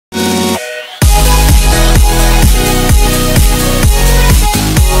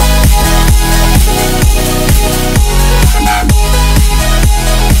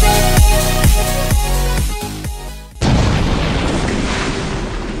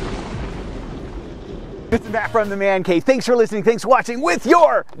This is Matt from the Man Cave. Thanks for listening. Thanks for watching with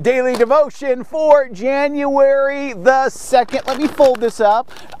your daily devotion for January the 2nd. Let me fold this up.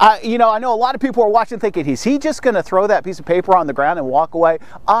 I know a lot of people are watching thinking, is he just going to throw that piece of paper on the ground and walk away?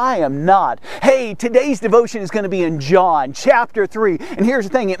 I am not. Hey, today's devotion is going to be in John chapter 3. And here's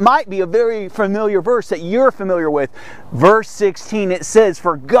the thing. It might be a very familiar verse that you're familiar with. Verse 16, it says,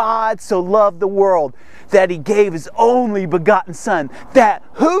 "For God so loved the world that he gave his only begotten Son, that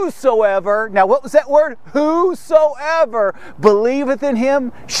whosoever," now what was that word? Whosoever believeth in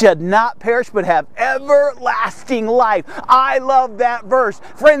him should not perish but have everlasting life. I love that verse.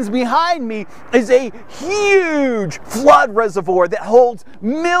 Friends, behind me is a huge flood reservoir that holds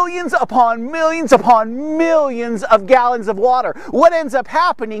millions upon millions upon millions of gallons of water. What ends up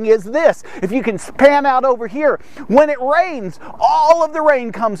happening is this. If you can pan out over here, when it rains, all of the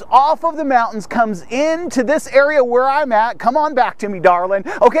rain comes off of the mountains, comes into this area where I'm at. Come on back to me, darling.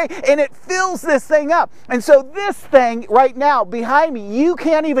 Okay? And it fills this thing up. And so this thing right now behind me, you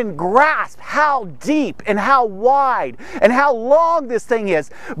can't even grasp how deep and how wide and how long this thing is.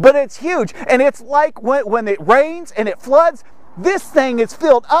 But it's huge. And it's like when it rains and it floods, this thing is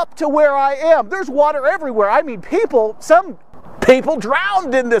filled up to where I am. There's water everywhere. I mean, some people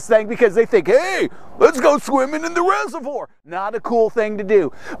drowned in this thing because they think, hey, let's go swimming in the reservoir. Not a cool thing to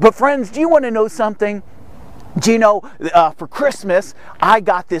do. But friends, do you want to know something? Do you know, for Christmas, I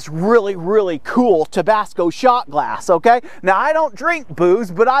got this really, really cool Tabasco shot glass, okay? Now, I don't drink booze,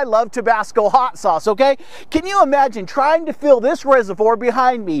 but I love Tabasco hot sauce, okay? Can you imagine trying to fill this reservoir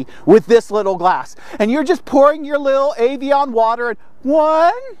behind me with this little glass? And you're just pouring your little Evian water, and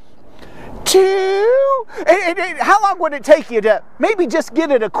 1, 2, and how long would it take you to maybe just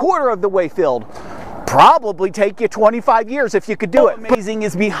get it a quarter of the way filled? Probably take you 25 years if you could do it. Amazing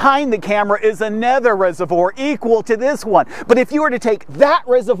is behind the camera is another reservoir equal to this one. But if you were to take that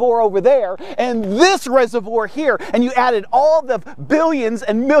reservoir over there and this reservoir here, and you added all the billions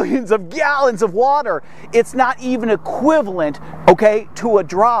and millions of gallons of water, it's not even equivalent, okay, to a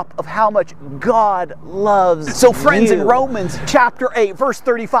drop of how much God loves. So friends, in Romans chapter 8, verse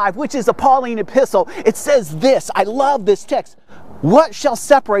 35, which is a Pauline epistle, it says this. I love this text. What shall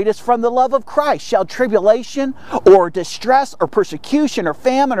separate us from the love of Christ? Shall tribulation or distress or persecution or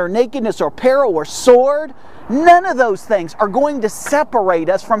famine or nakedness or peril or sword? None of those things are going to separate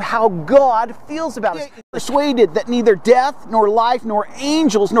us from how God feels about us. Persuaded that neither death, nor life, nor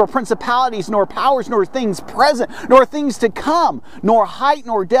angels, nor principalities, nor powers, nor things present, nor things to come, nor height,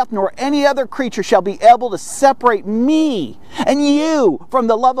 nor depth, nor any other creature shall be able to separate me and you from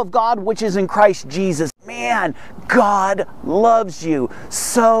the love of God which is in Christ Jesus. Man, God loves you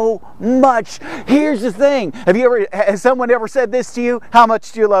so much. Here's the thing. Has someone ever said this to you? How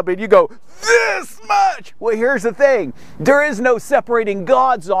much do you love me? And you go, this much. Well, here's the thing. There is no separating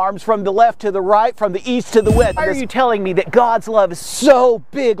God's arms from the left to the right, from the east to the west. Why are you telling me that God's love is so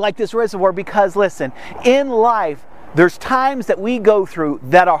big like this reservoir? Because listen, in life, there's times that we go through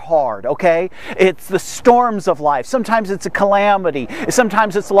that are hard, okay? It's the storms of life. Sometimes it's a calamity.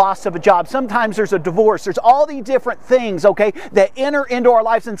 Sometimes it's loss of a job. Sometimes there's a divorce. There's all these different things, okay, that enter into our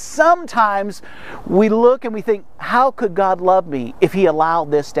lives. And sometimes we look and we think, how could God love me if he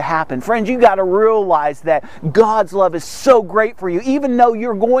allowed this to happen? Friends, you got to realize that God's love is so great for you. Even though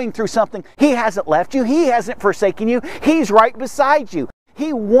you're going through something, he hasn't left you. He hasn't forsaken you. He's right beside you.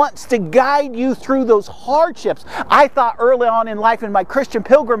 He wants to guide you through those hardships. I thought early on in life in my Christian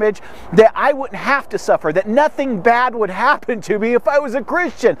pilgrimage that I wouldn't have to suffer, that nothing bad would happen to me if I was a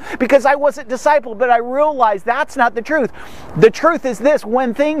Christian because I wasn't discipled, but I realized that's not the truth. The truth is this,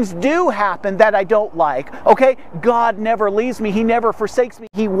 when things do happen that I don't like, okay, God never leaves me. He never forsakes me.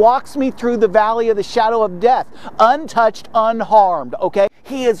 He walks me through the valley of the shadow of death, untouched, unharmed, okay?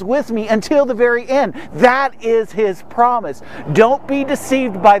 He is with me until the very end. That is his promise. Don't be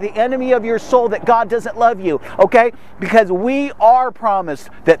deceived by the enemy of your soul that God doesn't love you, okay? Because we are promised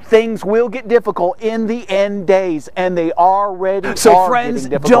that things will get difficult in the end days, and they already are. So friends,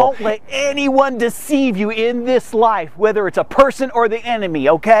 don't let anyone deceive you in this life, whether it's a person or the enemy,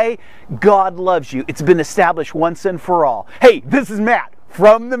 okay? God loves you. It's been established once and for all. Hey, this is Matt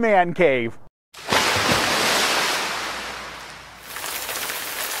from the Man Cave.